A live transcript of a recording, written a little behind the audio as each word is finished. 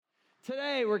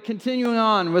Today we're continuing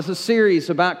on with a series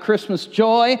about Christmas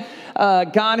joy.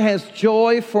 God has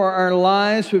joy for our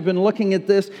lives. We've been looking at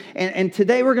this, and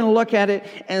today we're going to look at it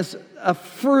as a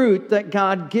fruit that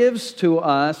God gives to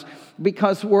us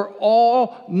because we're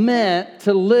all meant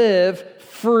to live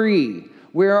free.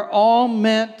 We are all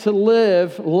meant to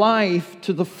live life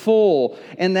to the full,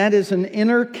 and that is an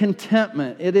inner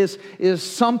contentment. It is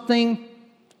something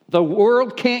the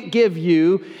world can't give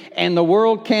you, and the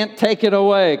world can't take it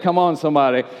away. Come on,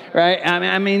 somebody, right?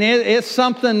 I mean, it's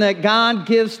something that God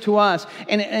gives to us.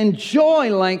 And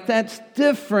joy like that's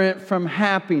different from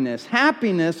happiness.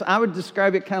 Happiness, I would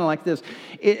describe it kind of like this.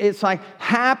 It's like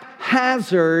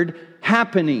haphazard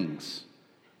happenings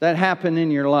that happen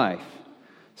in your life.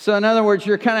 So in other words,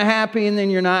 you're kind of happy and then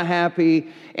you're not happy.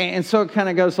 And so it kind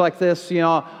of goes like this,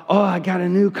 oh, I got a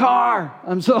new car.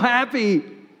 I'm so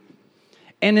happy.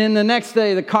 And then the next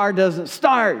day, the car doesn't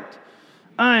start.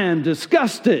 I am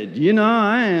disgusted.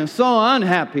 I am so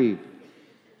unhappy.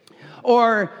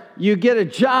 Or you get a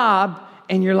job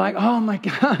and you're like, oh my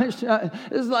gosh, this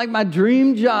is like my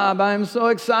dream job. I'm so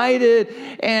excited.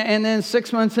 And then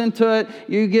 6 months into it,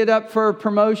 you get up for a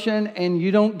promotion and you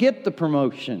don't get the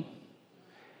promotion.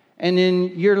 And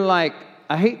then you're like,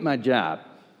 I hate my job.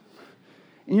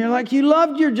 And you're like, you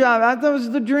loved your job. I thought it was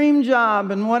the dream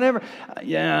job and whatever.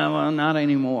 Yeah, well, not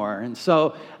anymore. And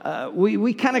so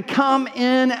we kind of come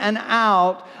in and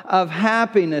out of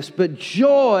happiness. But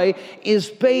joy is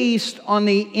based on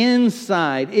the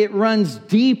inside. It runs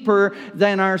deeper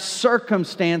than our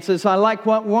circumstances. I like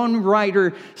what one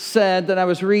writer said that I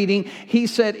was reading. He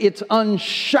said it's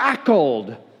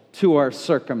unshackled to our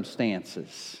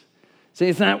circumstances. See,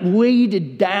 it's not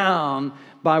weighted down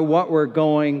by what we're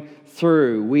going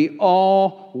through. We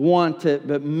all want it,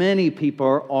 but many people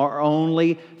are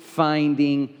only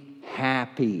finding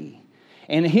happy.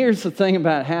 And here's the thing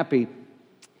about happy.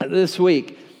 This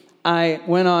week, I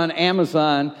went on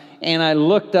Amazon and I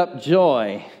looked up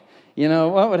joy.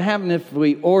 What would happen if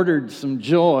we ordered some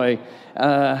joy?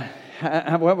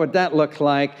 What would that look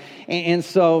like? And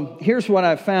so here's what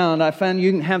I found. I found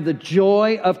you can have the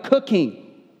joy of cooking.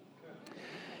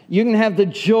 You can have the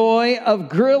joy of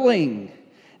grilling.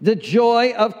 The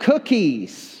joy of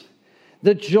cookies,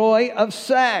 the joy of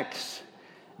sex,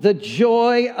 the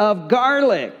joy of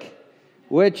garlic,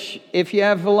 which if you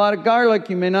have a lot of garlic,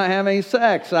 you may not have any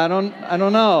sex. I don't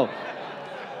know.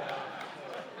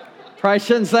 Probably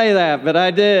shouldn't say that, but I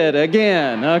did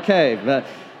again. Okay, but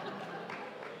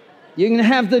you can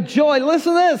have the joy.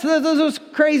 Listen to this. This is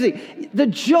crazy. The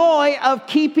joy of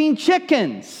keeping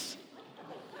chickens.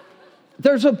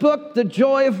 There's a book, The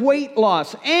Joy of Weight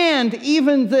Loss. And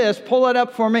even this, pull it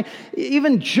up for me,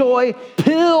 even joy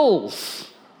pills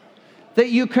that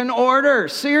you can order.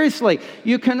 Seriously,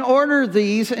 you can order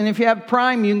these, and if you have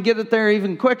Prime, you can get it there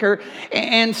even quicker.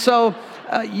 And so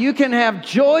you can have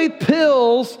joy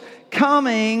pills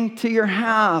coming to your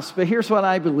house. But here's what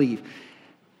I believe.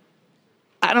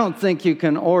 I don't think you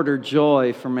can order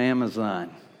joy from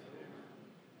Amazon.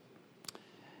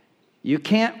 You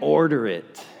can't order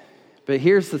it. But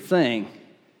here's the thing,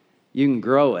 you can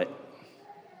grow it.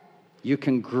 You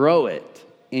can grow it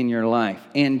in your life.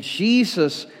 And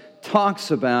Jesus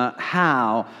talks about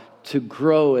how to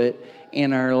grow it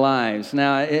in our lives.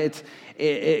 Now,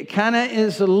 it kind of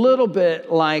is a little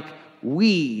bit like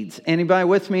weeds. Anybody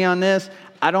with me on this?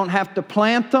 I don't have to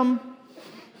plant them.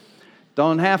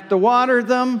 Don't have to water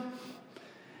them.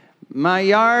 My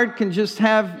yard can just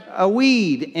have a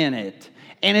weed in it.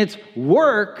 And it's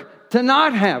work to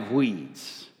not have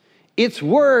weeds. It's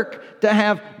work to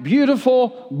have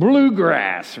beautiful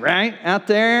bluegrass, right? Out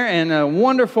there and a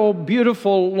wonderful,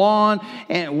 beautiful lawn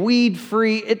and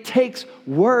weed-free. It takes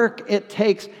work. It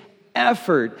takes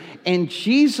effort. And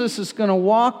Jesus is going to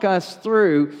walk us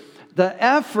through the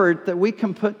effort that we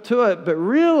can put to it. But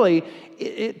really,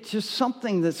 it's just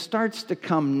something that starts to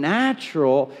come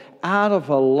natural out of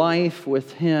a life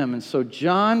with Him. And so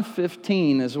John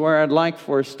 15 is where I'd like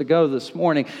for us to go this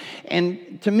morning.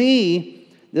 And to me,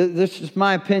 this is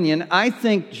my opinion, I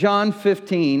think John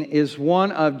 15 is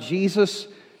one of Jesus'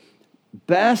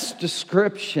 best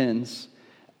descriptions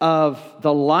of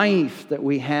the life that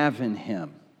we have in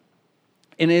Him.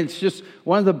 And it's just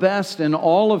one of the best in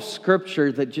all of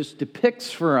Scripture that just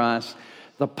depicts for us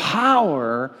the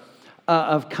power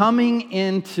of coming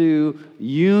into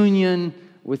union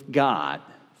with God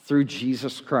through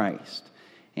Jesus Christ.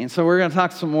 And so we're going to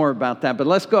talk some more about that. But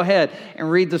let's go ahead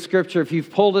and read the Scripture. If you've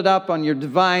pulled it up on your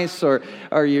device or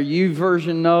your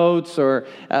YouVersion notes or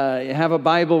you have a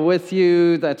Bible with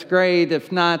you, that's great.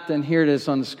 If not, then here it is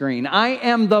on the screen. I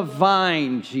am the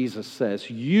vine, Jesus says.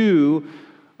 You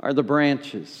are the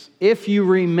branches. If you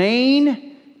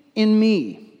remain in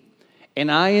me, and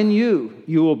I in you,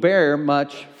 you will bear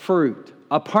much fruit.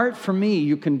 Apart from me,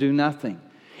 you can do nothing.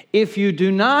 If you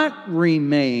do not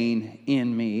remain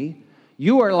in me,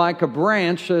 you are like a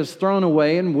branch that is thrown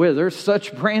away and withers.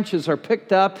 Such branches are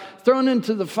picked up, thrown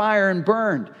into the fire, and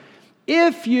burned.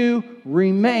 If you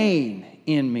remain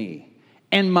in me,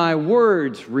 and my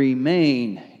words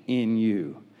remain in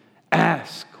you,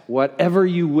 ask whatever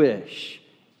you wish,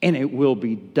 and it will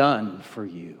be done for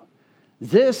you.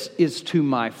 This is to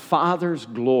my Father's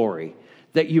glory,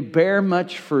 that you bear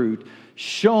much fruit,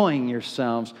 showing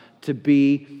yourselves to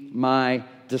be my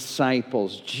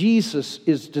disciples. Jesus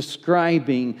is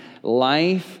describing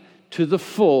life to the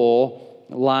full,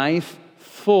 life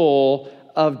full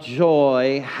of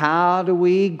joy. How do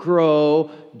we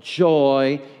grow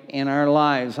joy in our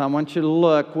lives? I want you to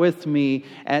look with me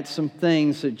at some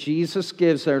things that Jesus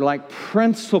gives. They're like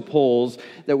principles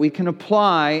that we can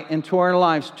apply into our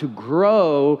lives to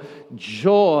grow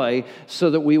joy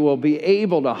so that we will be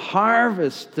able to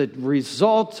harvest the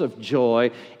results of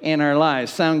joy in our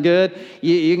lives. Sound good?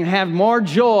 You can have more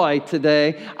joy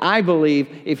today, I believe,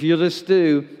 if you just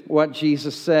do what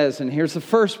Jesus says. And here's the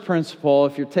first principle.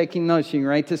 If you're taking notes, you can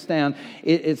write this down.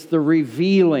 It's the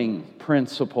revealing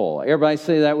principle. Everybody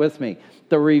say that with me.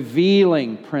 The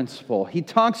revealing principle. He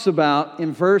talks about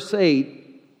in verse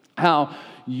 8 how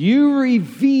you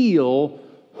reveal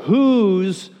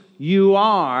whose you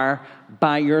are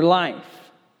by your life.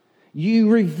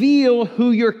 You reveal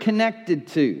who you're connected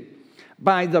to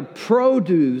by the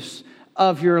produce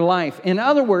of your life. In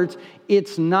other words,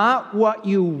 it's not what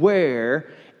you wear,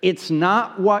 it's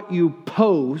not what you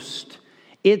post,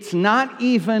 it's not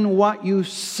even what you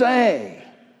say.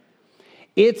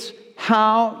 It's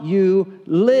how you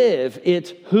live.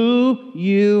 It's who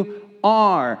you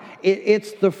are.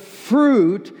 It's the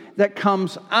fruit that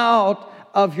comes out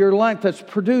of your life, that's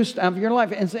produced out of your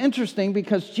life. And it's interesting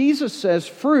because Jesus says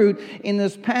fruit in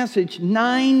this passage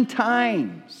 9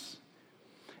 times.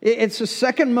 It's the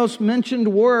second most mentioned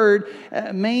word,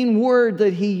 main word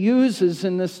that he uses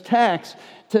in this text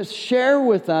to share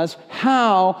with us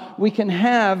how we can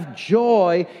have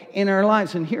joy in our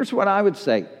lives. And here's what I would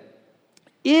say.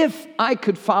 If I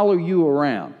could follow you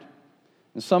around,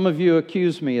 and some of you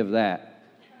accuse me of that.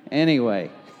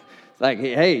 Anyway, it's like,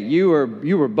 hey, you were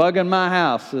bugging my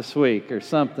house this week or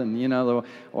something, you know,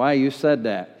 why you said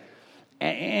that.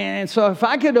 And so if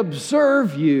I could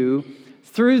observe you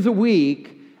through the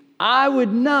week, I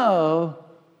would know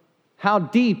how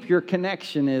deep your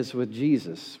connection is with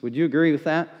Jesus. Would you agree with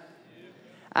that?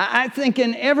 I think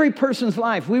in every person's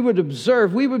life, we would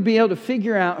observe, we would be able to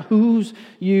figure out whose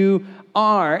you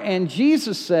are. And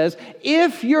Jesus says,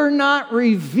 if you're not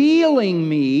revealing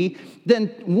me, then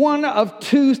one of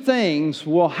 2 things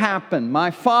will happen. My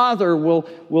Father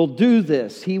will do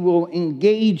this. He will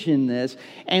engage in this.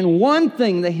 And one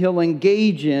thing that he'll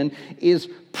engage in is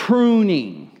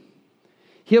pruning.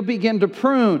 He'll begin to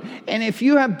prune. And if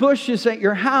you have bushes at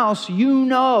your house, you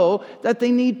know that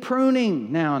they need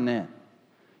pruning now and then.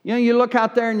 You know, you look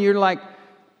out there and you're like,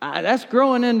 that's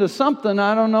growing into something,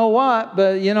 I don't know what,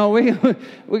 but, you know,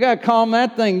 we got to calm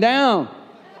that thing down.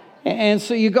 And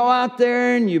so you go out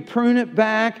there and you prune it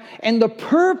back. And the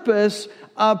purpose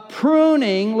of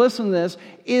pruning, listen to this,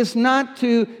 is not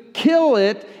to kill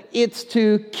it, it's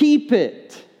to keep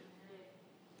it.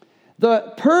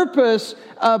 The purpose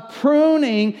of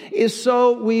pruning is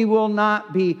so we will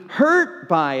not be hurt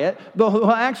by it, but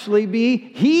we'll actually be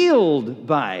healed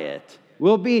by it.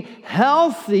 We'll be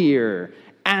healthier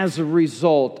as a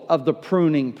result of the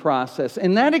pruning process.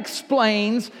 And that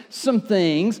explains some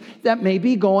things that may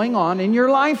be going on in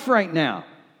your life right now.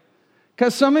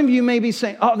 Because some of you may be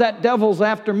saying, oh, that devil's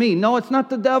after me. No, it's not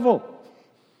the devil.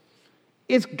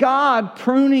 It's God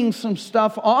pruning some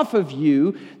stuff off of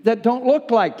you that don't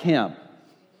look like him.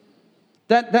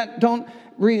 That don't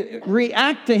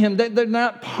react to him, that they're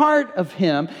not part of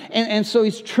him. And so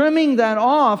he's trimming that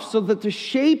off so that the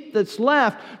shape that's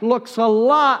left looks a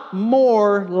lot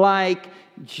more like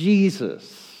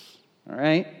Jesus. All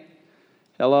right?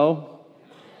 Hello?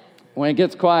 When it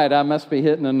gets quiet, I must be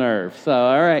hitting a nerve. So,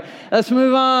 all right, let's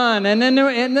move on. And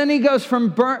then he goes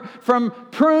from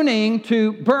pruning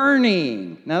to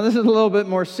burning. Now, this is a little bit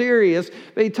more serious,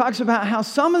 but he talks about how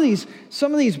some of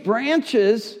these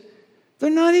branches, they're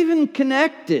not even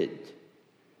connected.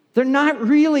 They're not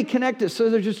really connected, so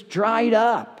they're just dried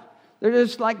up. They're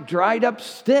just like dried up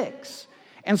sticks.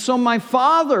 And so my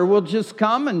Father will just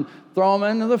come and throw them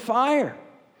into the fire.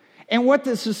 And what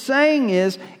this is saying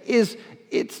is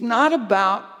it's not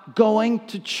about going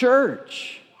to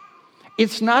church.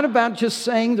 It's not about just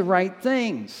saying the right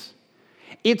things.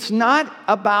 It's not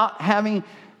about having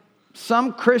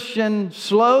some Christian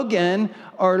slogan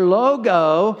or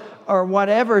logo or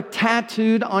whatever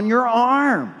tattooed on your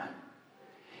arm.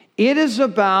 It is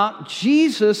about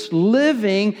Jesus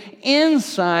living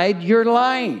inside your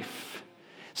life.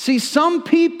 See, some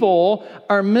people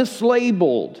are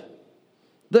mislabeled.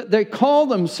 They call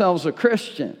themselves a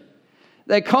Christian.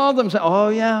 They call themselves, oh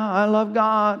yeah, I love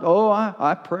God. Oh,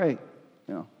 I pray.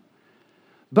 You know.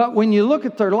 But when you look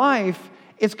at their life,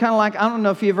 it's kind of like, I don't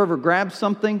know if you've ever grabbed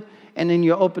something and then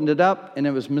you opened it up and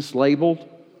it was mislabeled.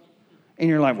 And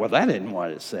you're like, well, that isn't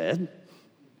what it said.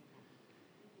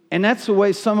 And that's the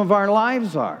way some of our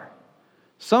lives are.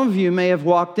 Some of you may have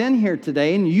walked in here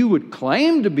today and you would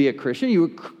claim to be a Christian. You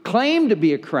would claim to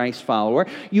be a Christ follower.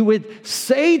 You would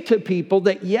say to people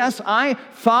that, yes, I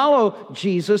follow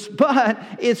Jesus, but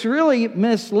it's really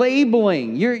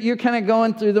mislabeling. You're kind of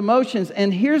going through the motions.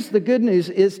 And here's the good news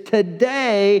is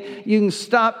today you can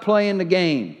stop playing the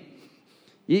game.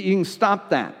 You can stop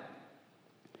that.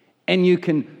 And you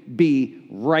can be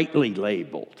rightly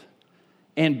labeled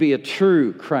and be a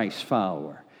true Christ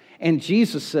follower. And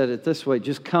Jesus said it this way,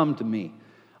 just come to me,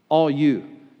 all you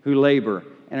who labor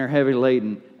and are heavy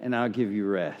laden, and I'll give you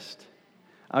rest.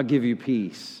 I'll give you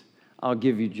peace. I'll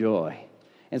give you joy.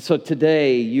 And so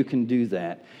today you can do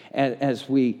that as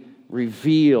we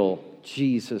reveal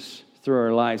Jesus through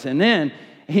our lives. And then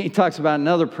he talks about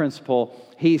another principle.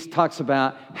 He talks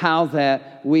about how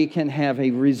that we can have a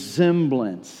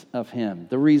resemblance of him,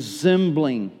 the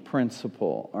resembling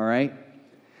principle, all right?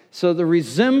 So the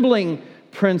resembling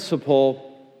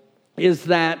principle is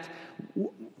that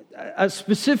a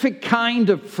specific kind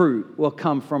of fruit will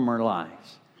come from our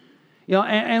lives. You know,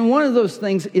 and one of those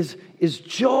things is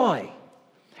joy.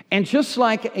 And just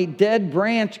like a dead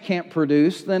branch can't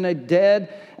produce, then a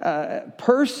dead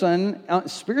person,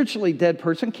 spiritually dead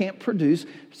person, can't produce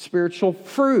spiritual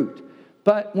fruit.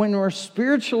 But when we're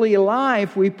spiritually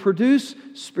alive, we produce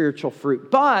spiritual fruit.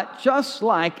 But just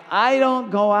like I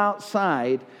don't go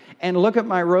outside and look at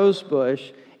my rose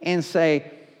bush and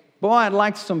say, boy, I'd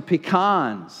like some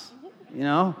pecans, you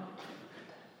know?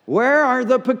 Where are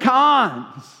the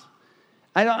pecans?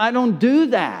 I don't do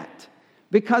that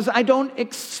because I don't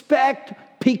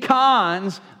expect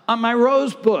pecans on my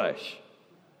rose bush.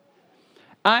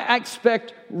 I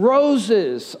expect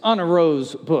roses on a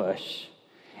rose bush.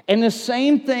 And the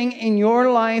same thing in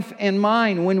your life and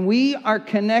mine. When we are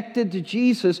connected to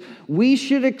Jesus, we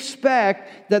should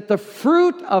expect that the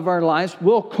fruit of our lives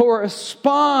will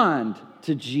correspond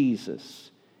to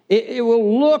Jesus. It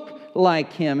will look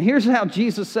like him. Here's how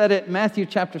Jesus said it in Matthew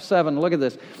chapter 7. Look at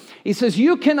this. He says,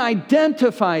 you can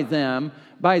identify them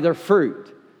by their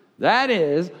fruit. That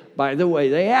is, by the way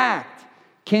they act.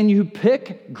 Can you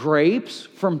pick grapes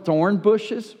from thorn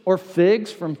bushes or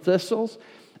figs from thistles?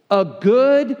 A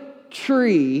good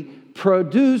tree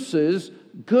produces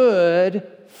good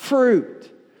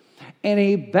fruit, and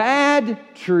a bad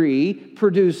tree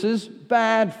produces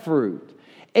bad fruit.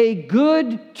 A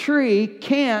good tree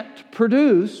can't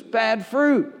produce bad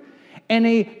fruit, and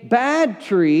a bad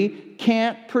tree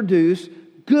can't produce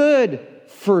good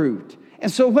fruit. And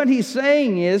so what he's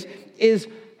saying is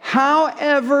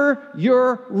however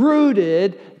you're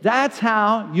rooted, that's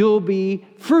how you'll be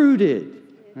fruited.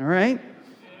 All right?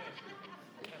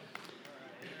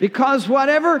 Because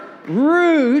whatever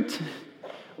root,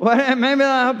 maybe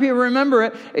I'll help you remember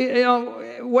it, you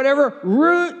know, whatever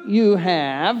root you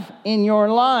have in your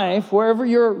life, wherever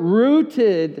you're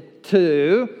rooted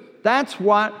to, that's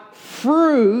what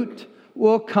fruit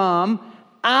will come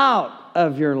out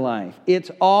of your life. It's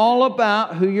all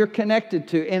about who you're connected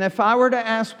to. And if I were to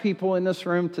ask people in this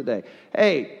room today,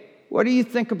 hey, what do you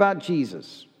think about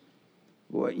Jesus?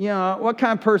 What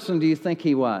kind of person do you think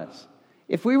he was?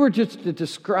 If we were just to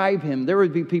describe him, there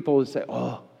would be people who say,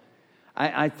 oh,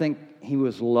 I think he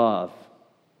was love.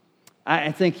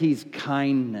 I think he's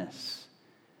kindness.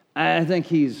 I think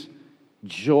he's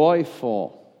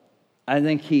joyful. I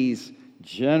think he's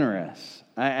generous.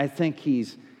 I think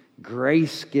he's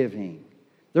grace-giving.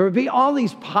 There would be all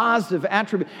these positive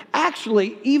attributes.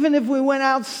 Actually, even if we went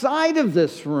outside of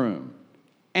this room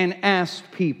and asked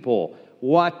people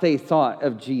what they thought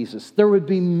of Jesus, there would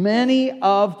be many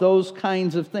of those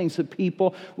kinds of things that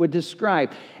people would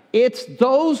describe. It's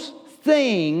those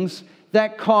things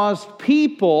that caused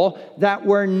people that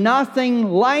were nothing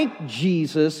like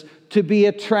Jesus to be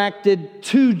attracted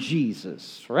to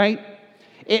Jesus, right?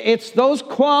 It's those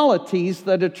qualities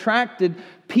that attracted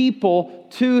people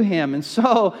to him. And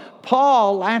so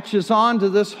Paul latches on to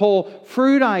this whole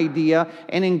fruit idea.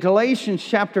 And in Galatians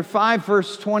chapter 5,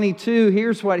 verse 22,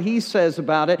 here's what he says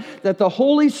about it, that the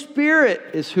Holy Spirit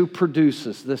is who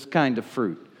produces this kind of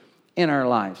fruit in our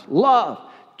lives. Love,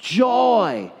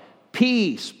 joy,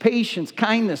 peace, patience,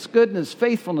 kindness, goodness,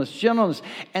 faithfulness, gentleness,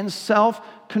 and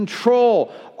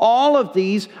self-control. All of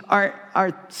these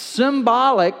are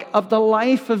symbolic of the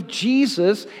life of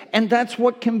Jesus, and that's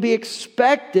what can be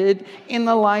expected in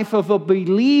the life of a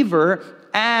believer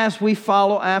as we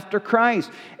follow after Christ.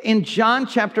 In John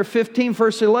chapter 15,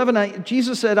 verse 11,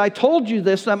 Jesus said, I told you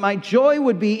this, that my joy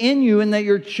would be in you and that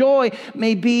your joy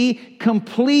may be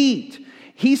complete.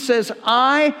 He says,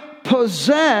 I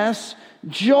possess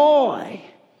joy.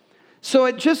 So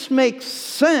it just makes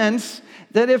sense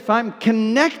that if I'm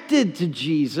connected to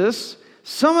Jesus,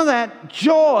 some of that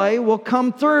joy will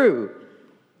come through.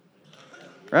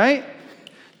 Right?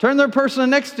 Turn to the person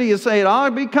next to you and say, it ought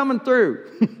to be coming through.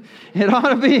 It ought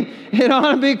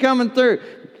to be coming through.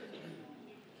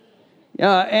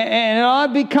 And it ought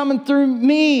to be coming through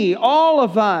me, all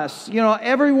of us,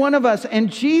 every one of us. And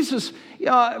Jesus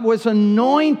was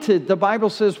anointed, the Bible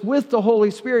says, with the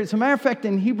Holy Spirit. As a matter of fact,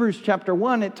 in Hebrews chapter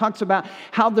 1, it talks about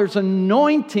how there's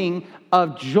anointing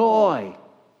of joy.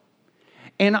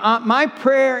 And my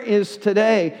prayer is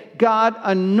today, God,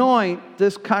 anoint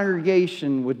this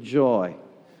congregation with joy.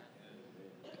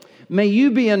 May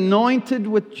you be anointed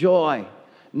with joy.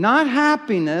 Not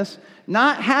happiness,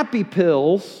 not happy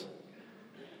pills,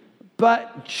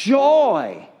 but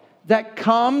joy that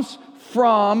comes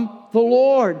from the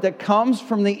Lord, that comes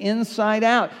from the inside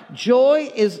out. Joy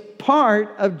is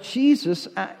part of Jesus'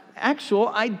 actual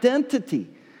identity.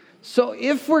 So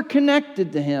if we're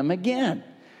connected to Him, again,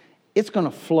 it's going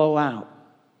to flow out.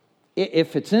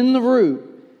 If it's in the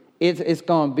root, it's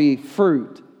going to be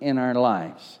fruit in our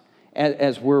lives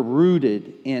as we're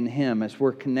rooted in Him, as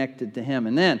we're connected to Him.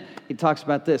 And then he talks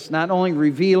about this, not only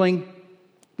revealing,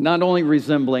 not only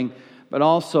resembling, but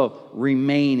also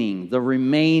remaining, the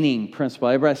remaining principle.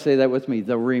 Everybody say that with me,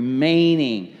 the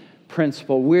remaining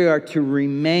principle. We are to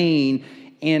remain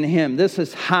in Him. This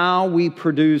is how we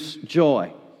produce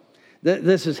joy.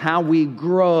 This is how we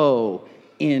grow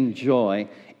in joy,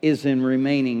 is in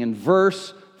remaining. And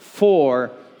verse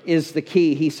 4 is the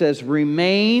key. He says,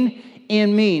 remain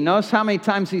in me. Notice how many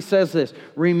times he says this.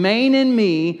 Remain in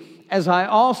me as I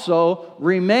also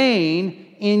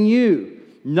remain in you.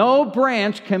 No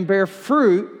branch can bear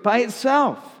fruit by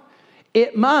itself.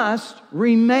 It must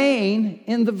remain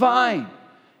in the vine.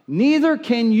 Neither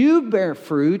can you bear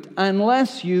fruit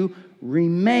unless you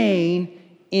remain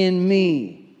in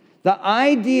me. The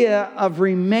idea of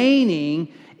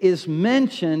remaining is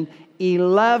mentioned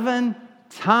 11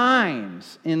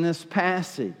 times in this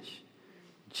passage.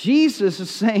 Jesus is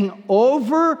saying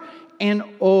over and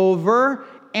over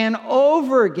and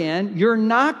over again, you're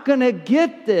not going to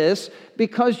get this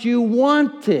because you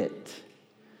want it.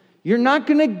 You're not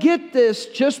going to get this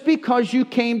just because you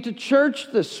came to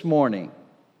church this morning.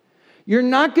 You're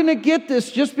not going to get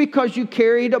this just because you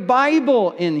carried a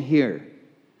Bible in here.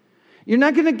 You're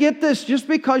not going to get this just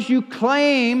because you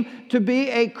claim to be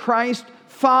a Christ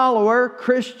follower,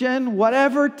 Christian,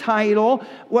 whatever title,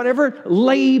 whatever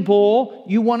label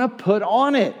you want to put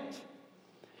on it.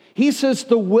 He says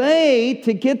the way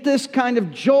to get this kind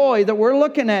of joy that we're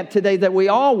looking at today, that we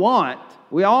all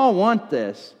want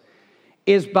this,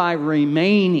 is by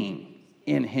remaining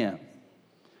in Him.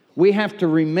 We have to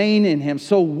remain in Him.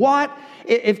 So what,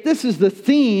 if this is the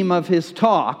theme of his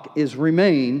talk, is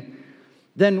remain,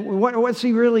 then what's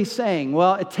he really saying?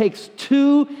 Well, it takes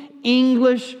two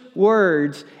English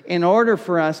words in order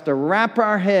for us to wrap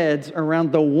our heads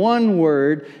around the one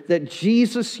word that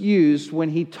Jesus used when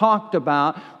He talked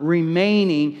about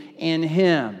remaining in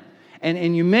Him.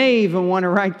 And you may even want to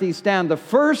write these down. The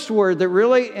first word that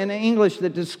really in English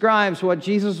that describes what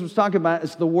Jesus was talking about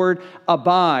is the word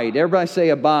abide. Everybody say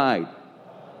abide.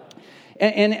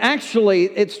 And actually,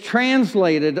 it's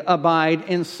translated abide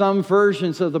in some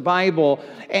versions of the Bible.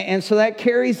 And so that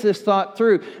carries this thought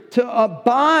through. To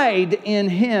abide in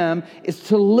Him is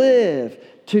to live,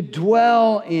 to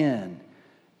dwell in.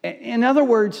 In other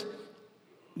words,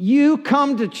 you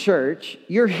come to church,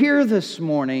 you're here this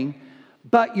morning,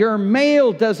 but your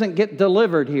mail doesn't get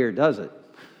delivered here, does it?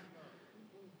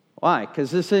 Why? Because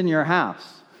this isn't your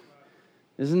house.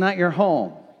 This is not your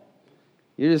home.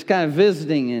 You're just kind of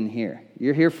visiting in here.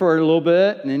 You're here for a little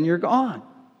bit, and then you're gone.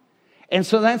 And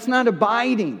so that's not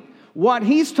abiding. What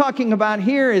he's talking about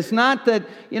here is not that,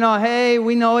 hey,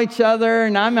 we know each other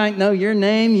and I might know your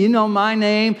name, you know my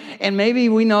name, and maybe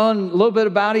we know a little bit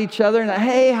about each other and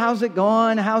hey, how's it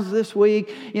going? How's this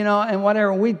week? And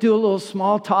whatever. We do a little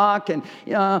small talk and,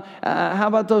 how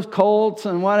about those Colts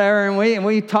and whatever, and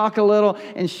we talk a little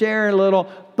and share a little,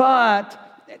 but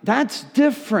that's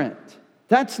different.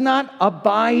 That's not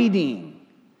abiding.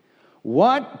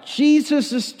 What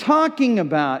Jesus is talking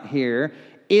about here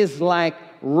is like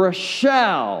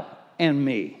Rochelle and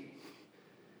me.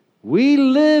 We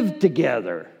live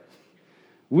together.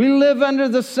 We live under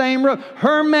the same roof.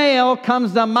 Her mail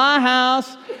comes to my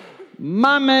house.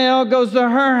 My mail goes to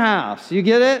her house. You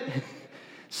get it?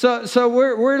 So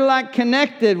we're like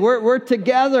connected. We're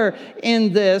together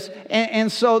in this.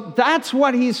 And so that's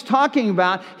what he's talking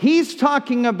about. He's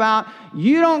talking about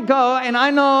you don't go, and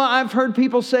I know I've heard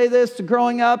people say this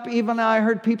growing up. Even I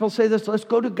heard people say this, let's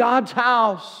go to God's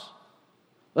house.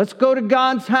 Let's go to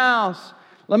God's house.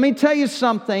 Let me tell you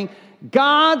something.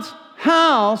 God's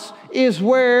house is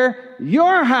where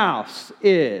your house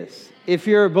is, if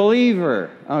you're a believer,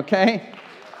 okay?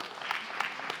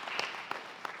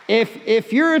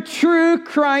 If you're a true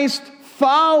Christ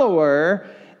follower,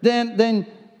 then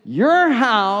your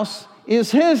house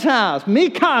is his house. Mi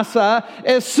casa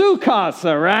es su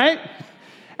casa, right?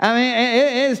 I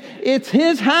mean, it's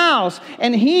his house,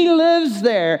 and he lives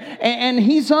there, and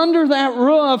he's under that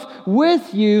roof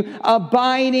with you,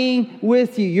 abiding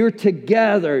with you. You're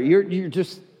together. You're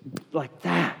just like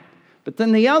that. But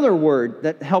then the other word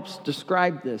that helps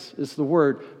describe this is the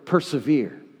word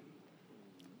persevere.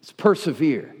 It's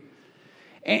persevere.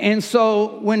 And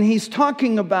so when he's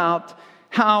talking about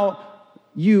how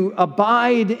you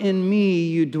abide in me,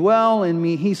 you dwell in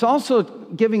me, he's also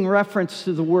giving reference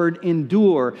to the word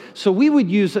endure. So we would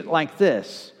use it like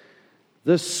this.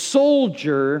 The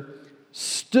soldier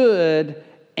stood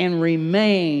and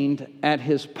remained at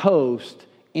his post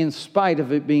in spite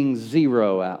of it being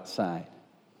 0 outside.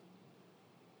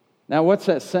 Now, what's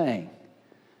that saying?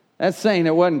 That's saying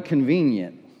it wasn't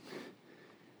convenient.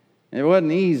 It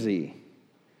wasn't easy.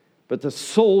 But the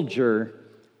soldier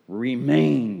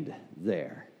remained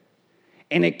there.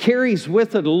 And it carries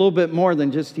with it a little bit more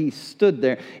than just he stood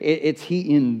there. It's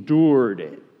he endured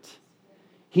it.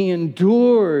 He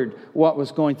endured what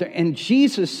was going through. And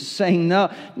Jesus is saying, no.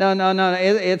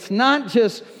 It's not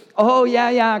just, oh,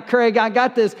 yeah, Craig, I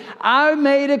got this. I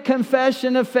made a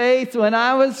confession of faith when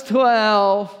I was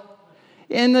 12.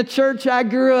 In the church I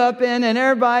grew up in, and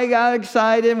everybody got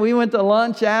excited. We went to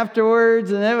lunch afterwards,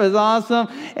 and it was awesome.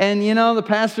 And, the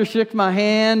pastor shook my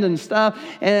hand and stuff.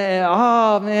 And,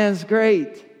 oh, man, it's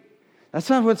great. That's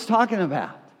not what it's talking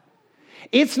about.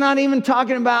 It's not even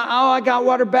talking about, I got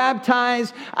water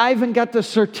baptized. I even got the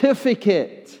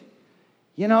certificate.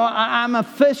 I'm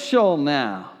official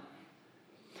now.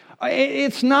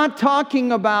 It's not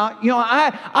talking about,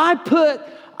 I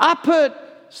put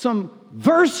some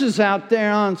verses out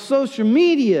there on social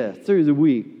media through the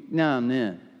week now and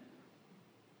then.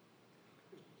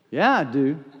 Yeah, I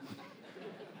do.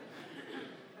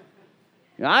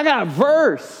 I got a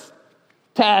verse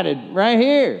tatted right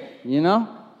here,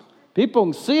 People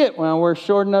can see it when I wear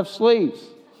short enough sleeves.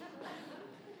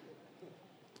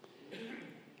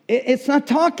 It's not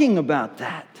talking about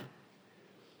that.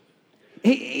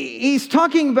 He's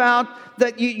talking about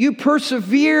that you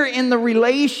persevere in the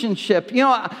relationship.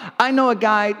 I know a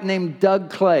guy named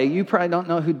Doug Clay. You probably don't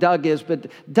know who Doug is,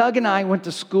 but Doug and I went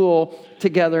to school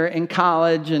together in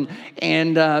college, and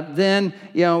then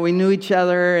we knew each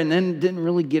other, and then didn't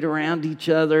really get around each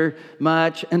other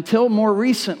much until more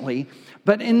recently.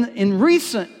 But in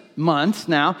recent months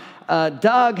now,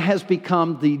 Doug has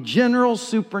become the general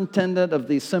superintendent of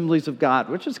the Assemblies of God,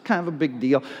 which is kind of a big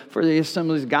deal for the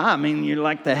Assemblies of God. I mean, you're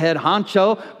like the head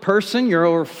honcho person. You're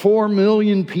over 4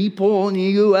 million people in the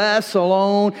U.S.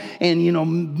 alone, and,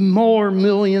 more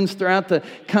millions throughout the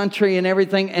country and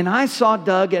everything. And I saw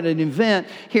Doug at an event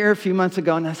here a few months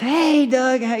ago, and I said, hey,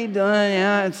 Doug, how you doing?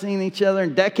 Yeah, I've seen each other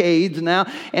in decades now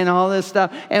and all this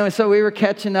stuff. And so we were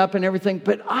catching up and everything.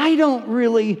 But I don't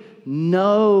really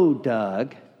know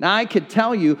Doug. Now, I could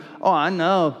tell you, I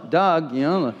know Doug,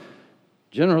 the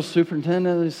general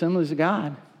superintendent of the Assemblies of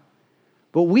God.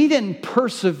 But we didn't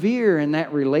persevere in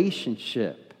that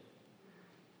relationship.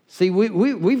 See,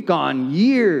 we've gone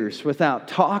years without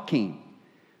talking.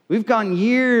 We've gone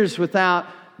years without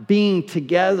being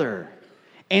together.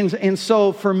 And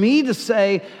so for me to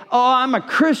say, I'm a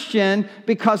Christian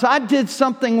because I did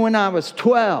something when I was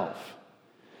 12.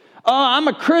 Oh, I'm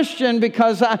a Christian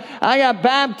because I got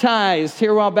baptized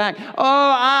here a while back.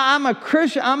 Oh, I'm a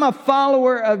Christian. I'm a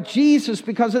follower of Jesus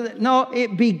because of that. No,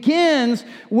 it begins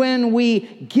when we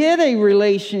get a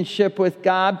relationship with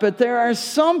God. But there are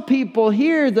some people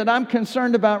here that I'm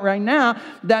concerned about right now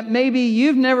that maybe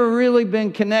you've never really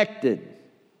been connected.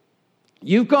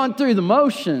 You've gone through the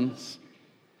motions.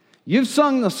 You've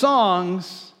sung the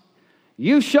songs.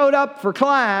 You showed up for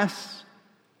class.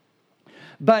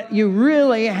 But you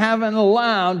really haven't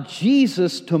allowed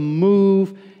Jesus to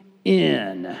move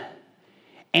in.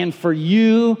 And for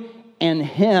you and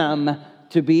Him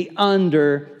to be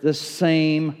under the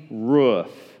same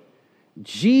roof.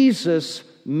 Jesus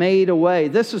made a way.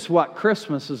 This is what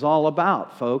Christmas is all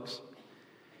about, folks.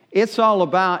 It's all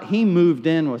about He moved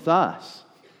in with us.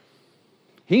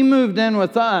 He moved in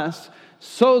with us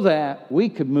so that we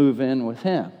could move in with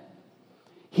Him.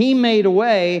 He made a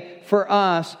way for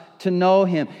us to know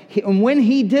Him. And when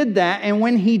He did that, and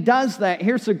when He does that,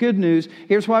 here's the good news.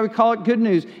 Here's why we call it good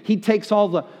news. He takes all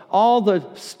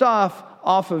the stuff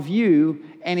off of you,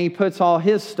 and He puts all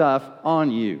His stuff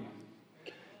on you.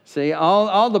 See,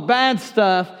 all the bad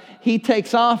stuff, He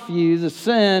takes off you, the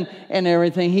sin and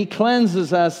everything. He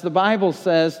cleanses us. The Bible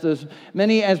says, there's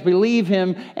many as believe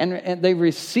Him, and they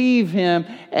receive Him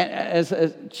as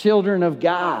children of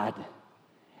God.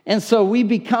 And so we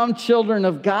become children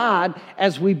of God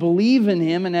as we believe in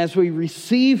Him and as we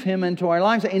receive Him into our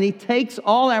lives. And He takes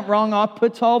all that wrong off,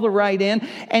 puts all the right in,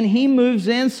 and He moves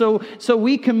in so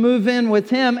we can move in with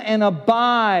Him and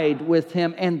abide with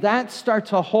Him. And that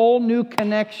starts a whole new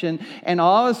connection. And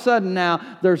all of a sudden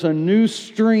now, there's a new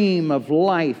stream of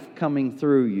life coming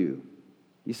through you.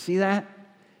 You see that?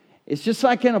 It's just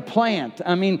like in a plant.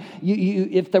 I mean,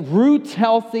 if the root's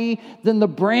healthy, then the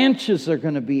branches are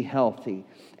going to be healthy.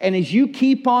 And as you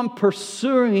keep on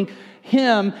pursuing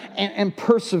Him and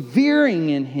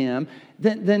persevering in Him,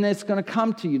 then it's going to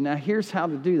come to you. Now, here's how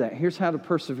to do that. Here's how to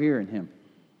persevere in Him.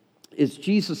 As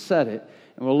Jesus said it,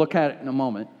 and we'll look at it in a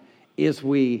moment, is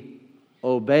we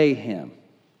obey Him.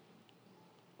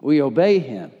 We obey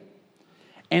Him.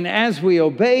 And as we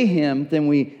obey Him, then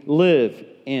we live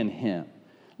in Him.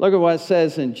 Look at what it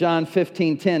says in John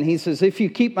 15:10. He says, if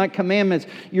you keep my commandments,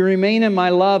 you remain in my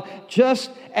love, just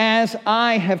as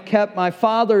I have kept my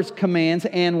Father's commands,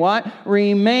 and what?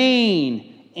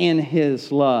 Remain in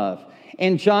His love.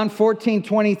 In John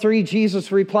 14:23,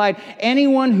 Jesus replied,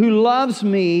 anyone who loves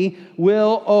me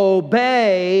will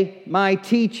obey my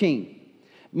teaching.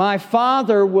 My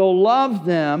Father will love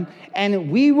them,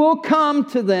 and we will come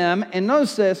to them, and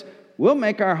notice this, we'll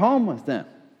make our home with them.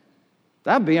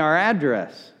 That'll be our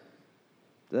address.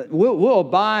 We'll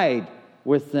abide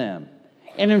with them.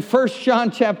 And in 1 John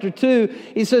chapter 2,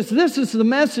 he says, this is the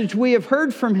message we have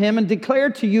heard from Him and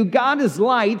declared to you. God is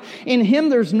light. In Him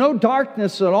there's no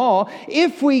darkness at all.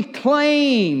 If we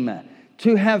claim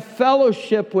to have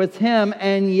fellowship with Him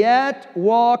and yet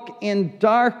walk in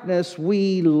darkness,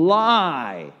 we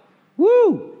lie.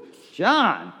 Woo!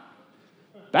 John,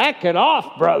 back it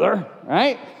off, brother,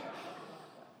 right?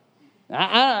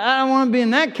 I don't want to be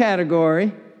in that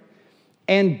category.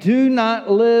 And do not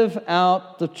live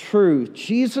out the truth.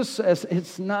 Jesus says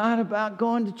it's not about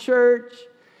going to church.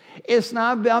 It's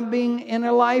not about being in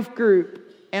a life group.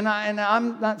 And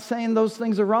I'm not saying those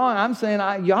things are wrong. I'm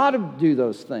saying you ought to do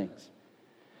those things.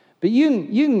 But you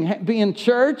can be in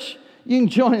church. You can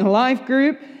join a life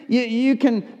group. You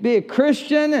can be a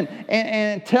Christian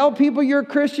and tell people you're a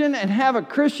Christian and have a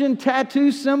Christian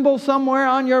tattoo symbol somewhere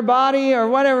on your body or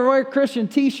whatever. Wear Christian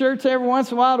t-shirts every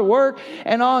once in a while to work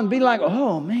and all, and be like,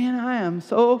 oh man, I'm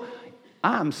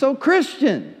so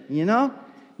Christian, you know?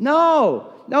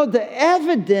 No, the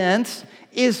evidence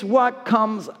is what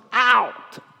comes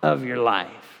out of your life,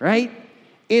 right?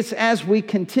 It's as we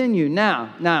continue.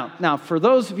 Now, for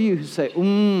those of you who say,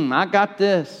 I got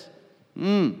this.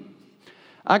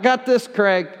 I got this,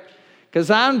 Craig,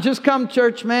 because I'm just come to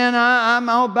church, man. I'm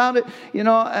all about it. You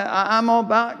know, I'm all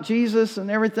about Jesus and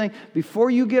everything.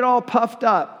 Before you get all puffed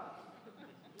up,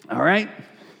 all right,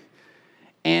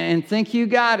 and think you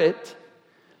got it,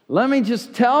 let me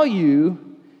just tell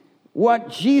you what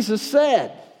Jesus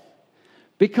said,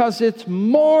 because it's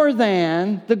more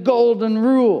than the golden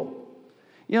rule.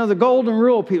 You know, the golden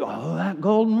rule, people, that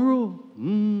golden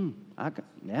rule,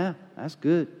 yeah, that's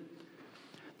good.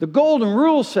 The golden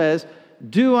rule says,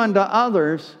 do unto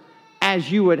others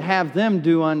as you would have them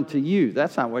do unto you.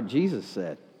 That's not what Jesus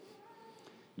said.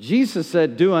 Jesus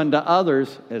said, do unto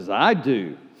others as I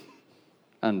do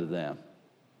unto them.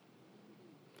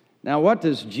 Now, what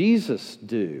does Jesus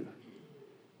do?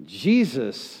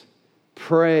 Jesus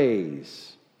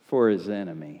prays for His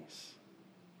enemies.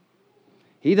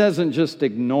 He doesn't just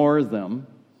ignore them.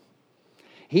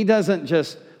 He doesn't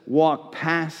just walk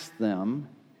past them.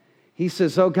 He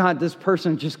says, oh God, this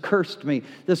person just cursed me.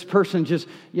 This person just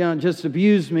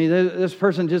abused me. This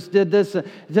person just did this,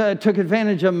 took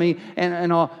advantage of me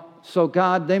and all. So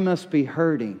God, they must be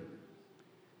hurting,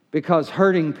 because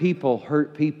hurting people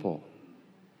hurt people.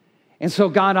 And so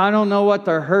God, I don't know what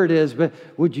their hurt is, but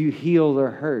would you heal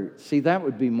their hurt? See, that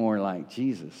would be more like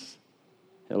Jesus.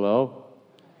 Hello?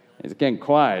 It's getting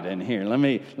quiet in here. Let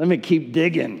me keep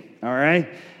digging, all right?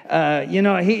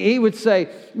 He would say,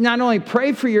 not only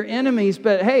pray for your enemies,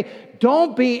 but hey,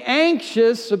 don't be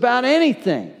anxious about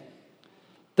anything.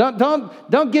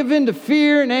 Don't give in to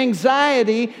fear and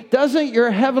anxiety. Doesn't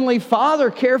your heavenly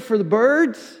Father care for the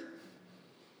birds?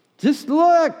 Just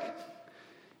look.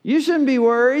 You shouldn't be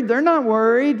worried. They're not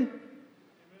worried.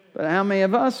 But how many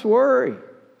of us worry?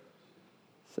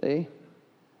 See?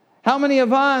 How many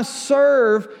of us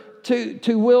serve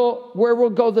where we'll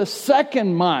go the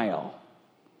second mile?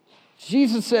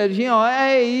 Jesus said,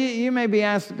 hey, you may be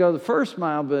asked to go the first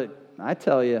mile, but I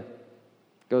tell you,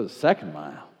 go the second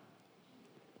mile.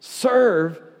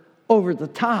 Serve over the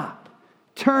top.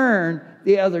 Turn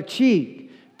the other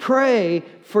cheek. Pray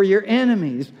for your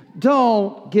enemies.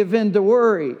 Don't give in to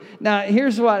worry. Now,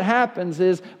 here's what happens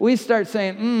is we start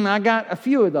saying, I got a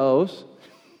few of those.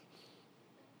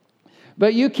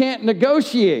 But you can't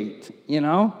negotiate, You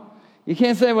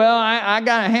can't say, well, I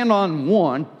got a handle on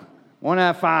one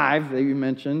out of 5 that you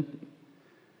mentioned.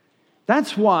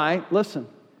 That's why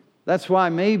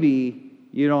maybe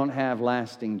you don't have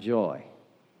lasting joy.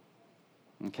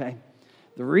 Okay?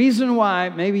 The reason why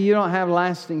maybe you don't have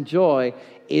lasting joy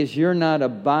is you're not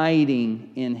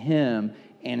abiding in Him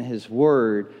and His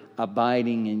Word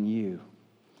abiding in you.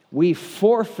 We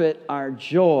forfeit our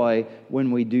joy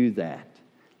when we do that.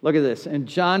 Look at this. In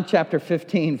John chapter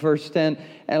 15, verse 10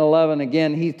 and 11,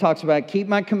 again, he talks about, keep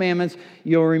my commandments.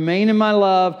 You'll remain in my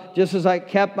love, just as I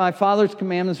kept my Father's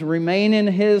commandments, remain in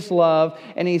His love.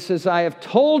 And he says, I have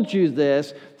told you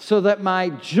this so that my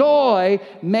joy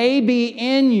may be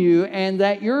in you and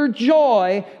that your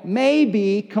joy may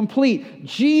be complete.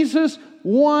 Jesus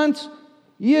wants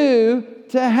you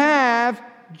to have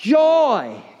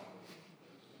joy.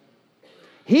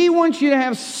 He wants you to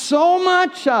have so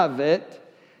much of it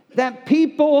that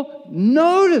people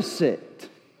notice it.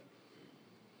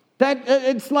 That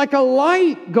it's like a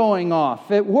light going off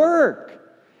at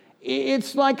work.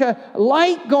 It's like a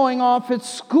light going off at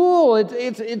school.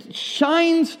 It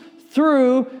shines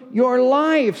through your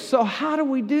life. So how do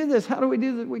we do this? How do we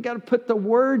do this? We got to put the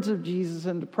words of Jesus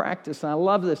into practice. And I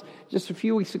love this. Just a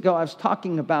few weeks ago, I was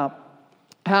talking about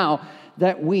how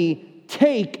that we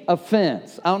take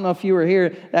offense. I don't know if you were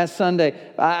here that Sunday.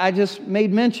 I just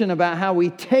made mention about how we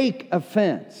take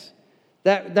offense.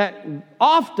 That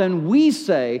often we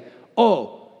say,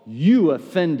 oh, you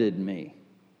offended me.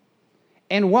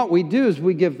 And what we do is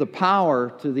we give the power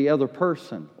to the other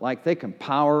person, like they can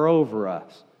power over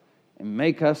us and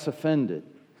make us offended.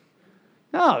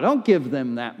 No, don't give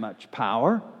them that much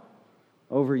power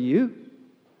over you.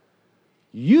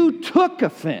 You took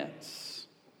offense.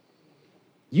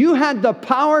 You had the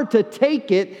power to take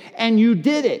it, and you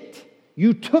did it.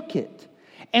 You took it.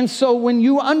 And so when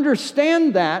you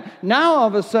understand that, now all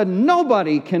of a sudden,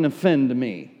 nobody can offend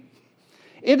me.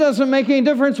 It doesn't make any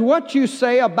difference what you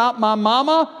say about my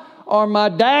mama or my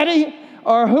daddy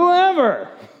or whoever.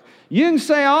 You can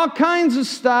say all kinds of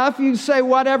stuff. You can say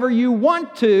whatever you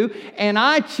want to, and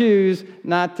I choose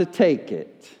not to take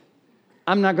it.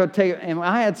 I'm not going to take it. And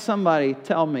I had somebody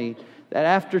tell me that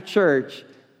after church,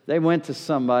 they went to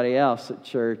somebody else at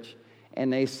church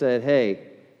and they said, hey,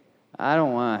 I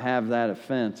don't want to have that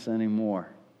offense anymore.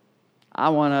 I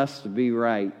want us to be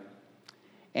right.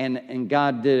 And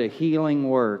God did a healing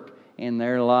work in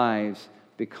their lives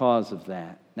because of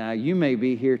that. Now, you may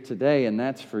be here today and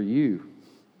that's for you,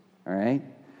 all right?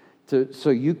 So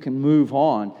you can move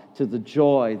on to the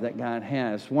joy that God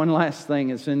has. One last thing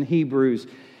is in Hebrews,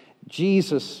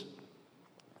 Jesus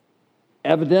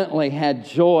evidently had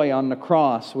joy on the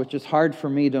cross, which is hard for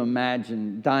me to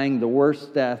imagine, dying the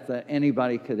worst death that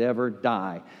anybody could ever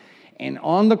die. And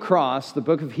on the cross, the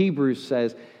book of Hebrews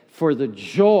says, for the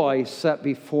joy set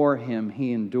before him,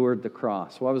 he endured the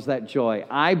cross. What was that joy?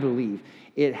 I believe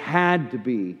it had to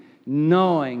be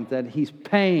knowing that he's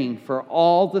paying for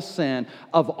all the sin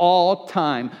of all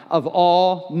time, of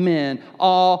all men,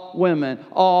 all women,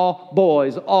 all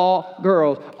boys, all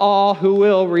girls, all who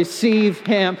will receive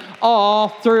him all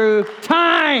through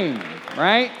time,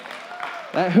 right?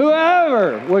 That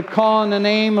whoever would call on the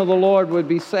name of the Lord would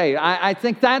be saved. I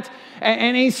think that's,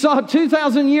 and he saw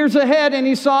 2,000 years ahead, and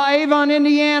he saw Avon,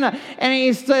 Indiana, and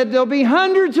he said there'll be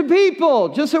hundreds of people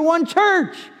just at one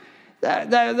church.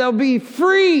 They'll be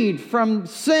freed from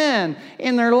sin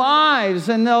in their lives,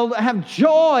 and they'll have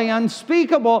joy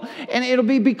unspeakable, and it'll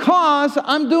be because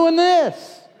I'm doing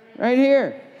this right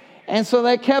here. And so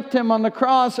they kept him on the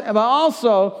cross, but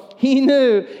also he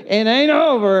knew it ain't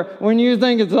over when you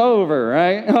think it's over,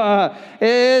 right?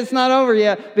 It's not over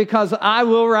yet, because I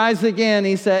will rise again,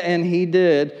 he said, and he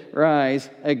did rise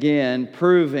again,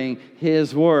 proving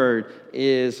his word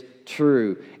is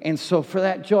true. And so for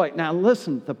that joy, now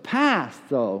listen, the path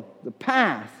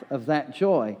of that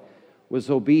joy was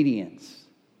obedience.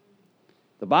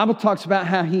 The Bible talks about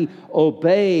how he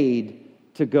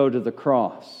obeyed to go to the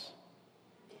cross.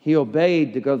 He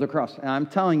obeyed to go to the cross. And I'm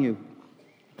telling you,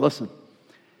 listen,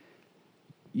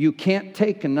 you can't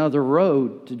take another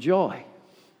road to joy.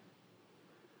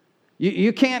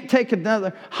 You can't take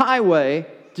another highway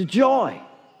to joy.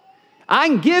 I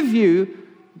can give you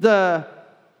the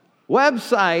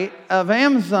website of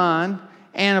Amazon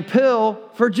and a pill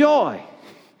for joy,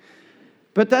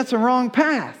 but that's a wrong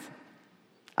path.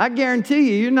 I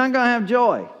guarantee you're not going to have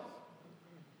joy.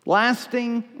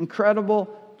 Lasting,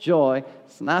 incredible joy,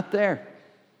 it's not there.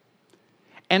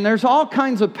 And there's all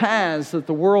kinds of paths that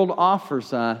the world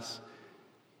offers us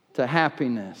to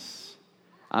happiness.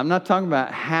 I'm not talking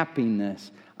about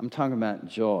happiness. I'm talking about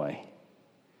joy.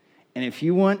 And if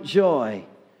you want joy,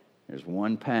 there's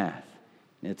one path,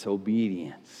 and it's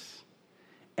obedience.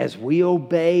 As we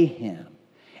obey him.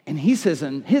 And he says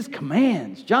in his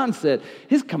commands, John said,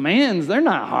 his commands, they're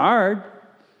not hard.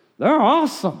 They're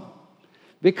awesome.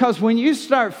 Because when you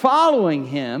start following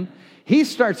him, he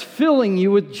starts filling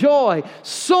you with joy,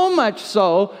 so much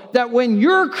so that when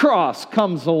your cross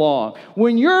comes along,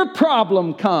 when your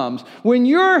problem comes, when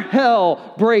your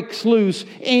hell breaks loose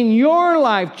in your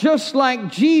life, just like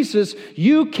Jesus,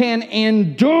 you can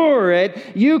endure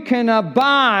it, you can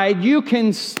abide, you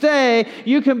can stay,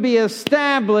 you can be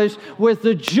established with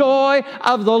the joy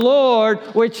of the Lord,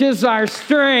 which is our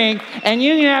strength, and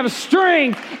you can have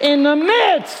strength in the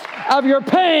midst of your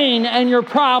pain and your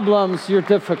problems, your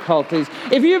difficulties.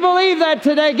 If you believe that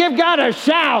today, give God a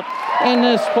shout in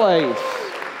this place.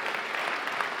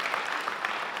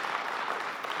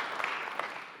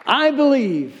 I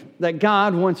believe that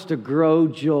God wants to grow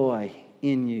joy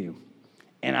in you,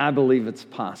 and I believe it's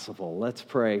possible. Let's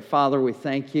pray. Father, we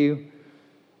thank you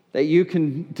that you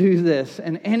can do this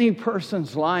in any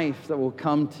person's life that will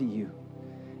come to you.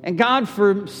 And God,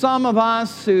 for some of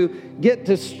us who get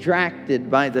distracted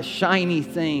by the shiny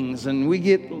things and we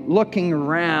get looking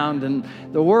around and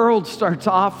the world starts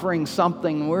offering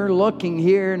something, we're looking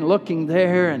here and looking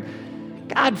there, and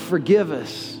God, forgive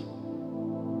us.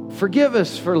 Forgive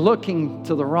us for looking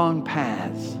to the wrong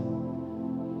paths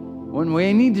when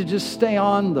we need to just stay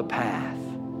on the path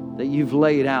that you've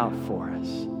laid out for us,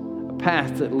 a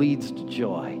path that leads to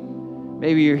joy.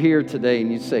 Maybe you're here today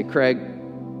and you say, Craig,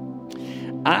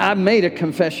 I made a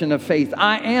confession of faith.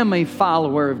 I am a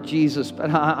follower of Jesus,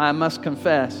 but I must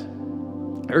confess,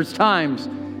 there's times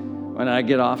when I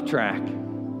get off track.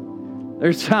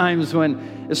 There's times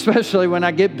when, especially when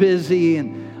I get busy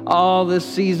and all this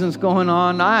season's going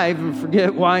on, I even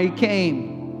forget why he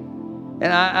came.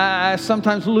 And I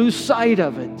sometimes lose sight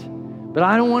of it. But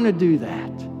I don't want to do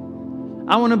that.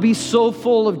 I want to be so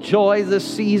full of joy this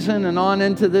season and on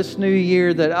into this new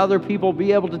year that other people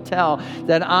be able to tell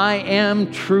that I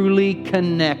am truly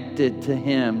connected to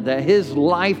him, that his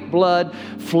lifeblood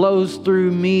flows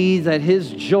through me, that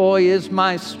his joy is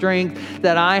my strength,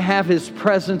 that I have his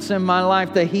presence in my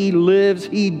life, that he lives,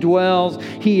 he dwells,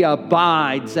 he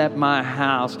abides at my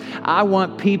house. I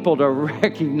want people to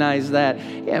recognize that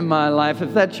in my life.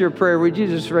 If that's your prayer, would you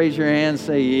just raise your hand and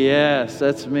say, yes,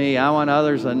 that's me. I want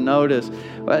others to notice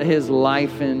but his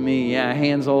life in me. Yeah,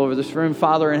 hands all over this room.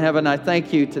 Father in heaven, I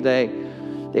thank you today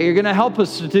that you're going to help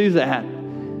us to do that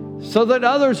so that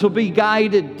others will be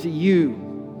guided to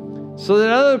you, so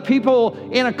that other people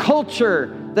in a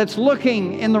culture that's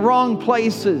looking in the wrong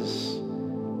places,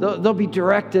 they'll be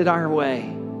directed our way,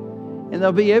 and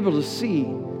they'll be able to see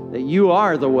that you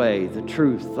are the way, the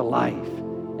truth, the life,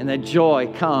 and that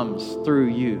joy comes through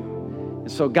you.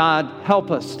 And so God,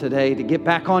 help us today to get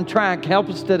back on track. Help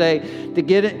us today to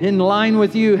get in line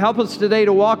with you. Help us today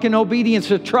to walk in obedience,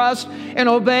 to trust and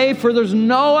obey, for there's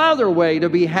no other way to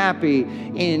be happy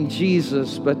in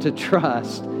Jesus but to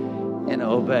trust and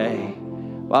obey.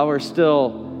 While we're still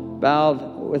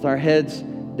bowed with our heads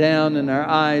down and our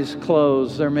eyes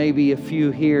closed, there may be a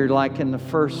few here, like in the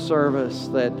first service,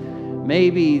 that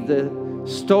maybe the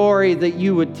story that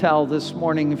you would tell this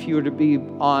morning, if you were to be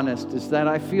honest, is that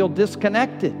I feel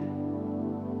disconnected.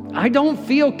 I don't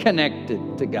feel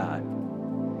connected to God.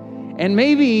 And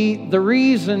maybe the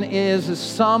reason is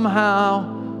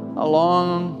somehow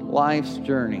along life's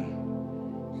journey,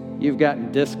 you've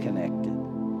gotten disconnected.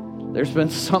 There's been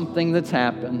something that's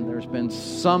happened. There's been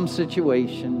some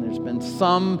situation. There's been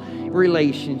some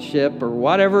relationship or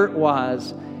whatever it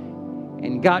was,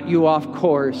 and got you off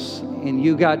course, and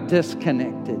you got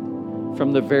disconnected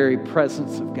from the very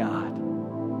presence of God.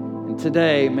 And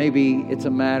today, maybe it's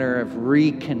a matter of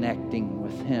reconnecting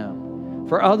with Him.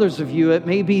 For others of you, it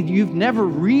may be you've never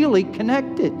really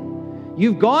connected.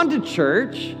 You've gone to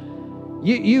church.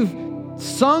 You've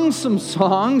sung some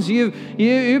songs. You've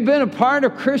been a part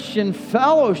of Christian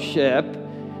fellowship,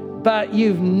 but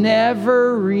you've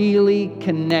never really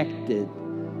connected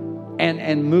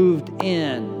and moved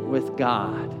in with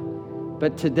God.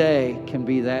 But today can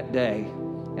be that day.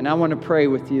 And I want to pray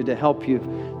with you to help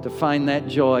you to find that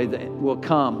joy that will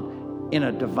come in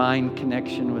a divine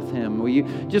connection with Him. Will you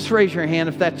just raise your hand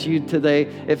if that's you today?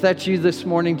 If that's you this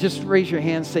morning, just raise your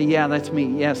hand. Say, yeah, that's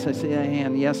me. Yes, I see that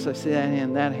hand. Yes, I see that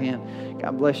hand. That hand.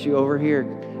 God bless you over here.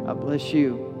 God bless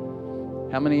you.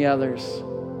 How many others?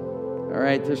 All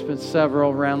right, there's been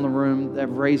several around the room that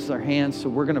have raised their hands, so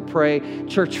we're going to pray.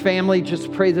 Church family,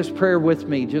 just pray this prayer with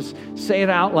me. Just say it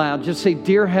out loud. Just say,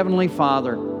 Dear Heavenly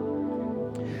Father,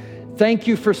 thank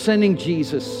you for sending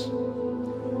Jesus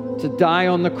to die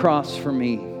on the cross for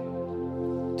me,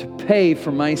 to pay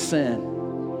for my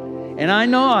sin. And I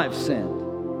know I've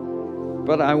sinned,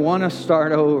 but I want to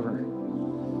start over.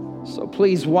 So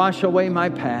please wash away my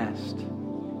past.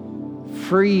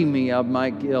 Free me of my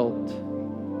guilt.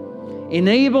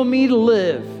 Enable me to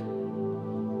live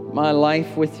my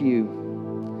life with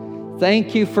you.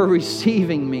 Thank you for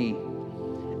receiving me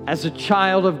as a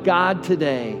child of God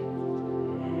today,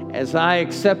 as I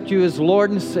accept you as Lord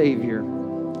and Savior.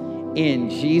 In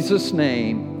Jesus'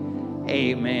 name,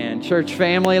 amen. Church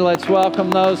family, let's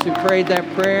welcome those who prayed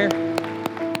that prayer.